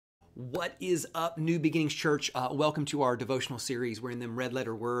What is up, New Beginnings Church? Welcome to our devotional series. We're in them red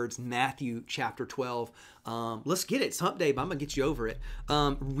letter words, Matthew chapter 12. Let's get it. It's hump day, but I'm going to get you over it.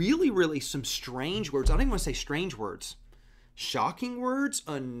 Really some strange words. I don't even want to say strange words. Shocking words,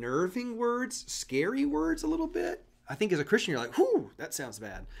 unnerving words, scary words a little bit. I think as a Christian, you're like, whew, that sounds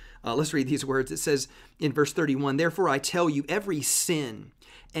bad. Let's read these words. It says in verse 31, "Therefore I tell you, every sin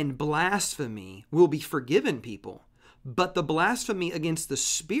and blasphemy will be forgiven people. But the blasphemy against the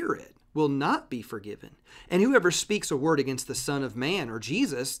Spirit will not be forgiven. And whoever speaks a word against the Son of Man or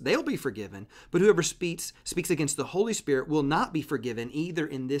Jesus, they'll be forgiven. But whoever speaks against the Holy Spirit will not be forgiven, either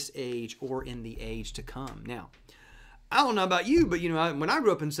in this age or in the age to come." Now, I don't know about you, but when I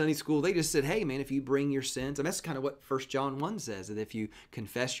grew up in Sunday school, they just said, hey, man, if you bring your sins, and that's kind of what 1 John 1 says, that if you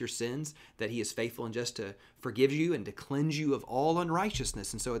confess your sins, that he is faithful and just to forgive you and to cleanse you of all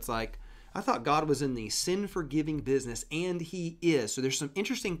unrighteousness. And so it's like, I thought God was in the sin-forgiving business, and he is. So there's some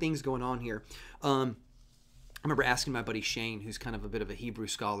interesting things going on here. I remember asking my buddy Shane, who's kind of a bit of a Hebrew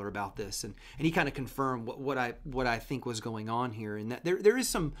scholar, about this, and he kind of confirmed what I think was going on here, and that there is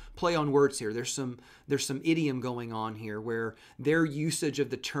some play on words here. There's some idiom going on here where their usage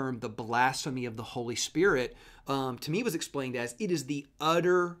of the term the blasphemy of the Holy Spirit to me was explained as it is the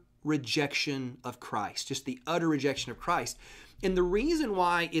utter rejection of Christ, just the utter rejection of Christ. And the reason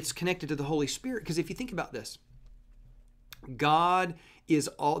why it's connected to the Holy Spirit, because if you think about this, God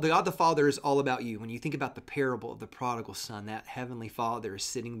the Father is all about you. When you think about the parable of the prodigal son, that heavenly Father is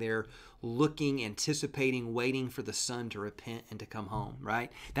sitting there looking, anticipating, waiting for the son to repent and to come home, right?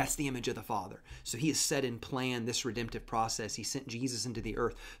 That's the image of the Father. So he has set in plan this redemptive process. He sent Jesus into the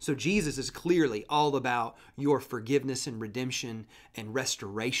earth. So Jesus is clearly all about your forgiveness and redemption and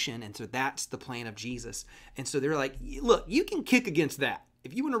restoration. And so that's the plan of Jesus. And so they're like, look, you can kick against that.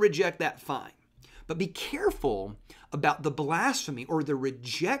 If you want to reject that, fine. But be careful about the blasphemy or the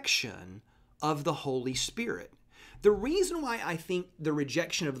rejection of the Holy Spirit. The reason why I think the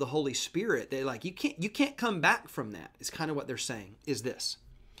rejection of the Holy Spirit, they're like, you can't come back from that, is kind of what they're saying, is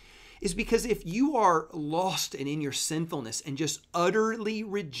because if you are lost and in your sinfulness and just utterly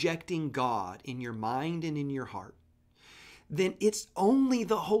rejecting God in your mind and in your heart, then it's only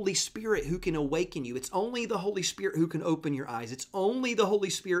the Holy Spirit who can awaken you. It's only the Holy Spirit who can open your eyes. It's only the Holy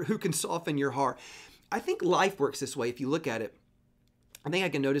Spirit who can soften your heart. I think life works this way if you look at it. I think I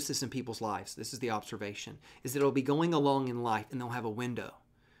can notice this in people's lives. This is the observation, is that it'll be going along in life and they'll have a window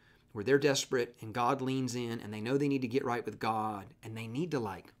where they're desperate and God leans in and they know they need to get right with God and they need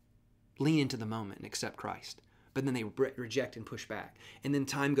to lean into the moment and accept Christ. But then they reject and push back. And then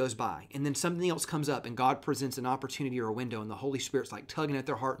time goes by. And then something else comes up and God presents an opportunity or a window and the Holy Spirit's like tugging at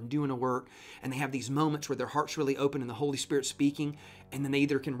their heart and doing a work. And they have these moments where their heart's really open and the Holy Spirit's speaking. And then they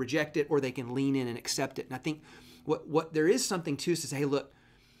either can reject it or they can lean in and accept it. And I think what there is something to is to say, hey, look,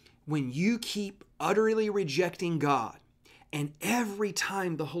 when you keep utterly rejecting God, and every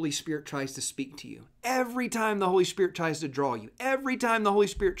time the Holy Spirit tries to speak to you, every time the Holy Spirit tries to draw you, every time the Holy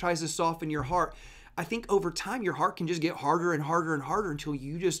Spirit tries to soften your heart, I think over time your heart can just get harder and harder and harder until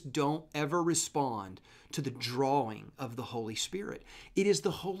you just don't ever respond to the drawing of the Holy Spirit. It is the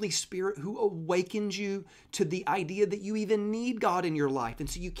Holy Spirit who awakens you to the idea that you even need God in your life. And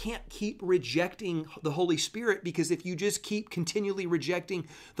so you can't keep rejecting the Holy Spirit, because if you just keep continually rejecting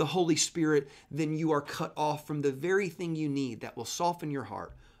the Holy Spirit, then you are cut off from the very thing you need that will soften your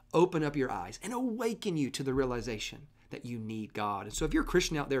heart, open up your eyes, and awaken you to the realization that you need God. And so if you're a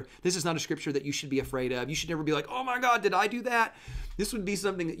Christian out there, this is not a scripture that you should be afraid of. You should never be like, oh my God, did I do that? This would be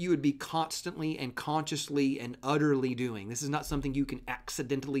something that you would be constantly and consciously and utterly doing. This is not something you can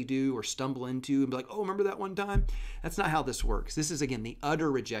accidentally do or stumble into and be like, oh, remember that one time? That's not how this works. This is, again, the utter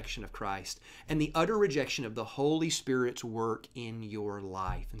rejection of Christ and the utter rejection of the Holy Spirit's work in your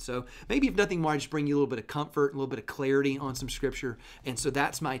life. And so maybe if nothing more, I just bring you a little bit of comfort, a little bit of clarity on some scripture. And so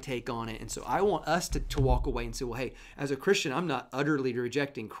that's my take on it. And so I want us to walk away and say, well, hey, as a Christian, I'm not utterly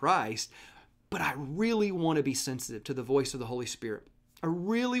rejecting Christ, but I really want to be sensitive to the voice of the Holy Spirit. I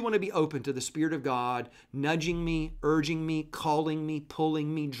really want to be open to the Spirit of God nudging me, urging me, calling me,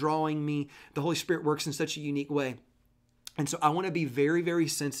 pulling me, drawing me. The Holy Spirit works in such a unique way. And so I want to be very, very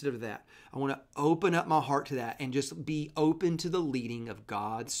sensitive to that. I want to open up my heart to that and just be open to the leading of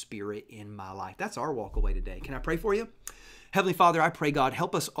God's Spirit in my life. That's our walk away today. Can I pray for you? Heavenly Father, I pray, God,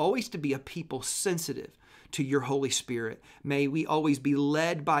 help us always to be a people sensitive to your Holy Spirit. May we always be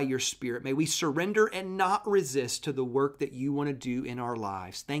led by your Spirit. May we surrender and not resist to the work that you want to do in our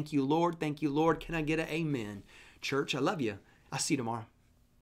lives. Thank you, Lord. Thank you, Lord. Can I get an amen? Church, I love you. I'll see you tomorrow.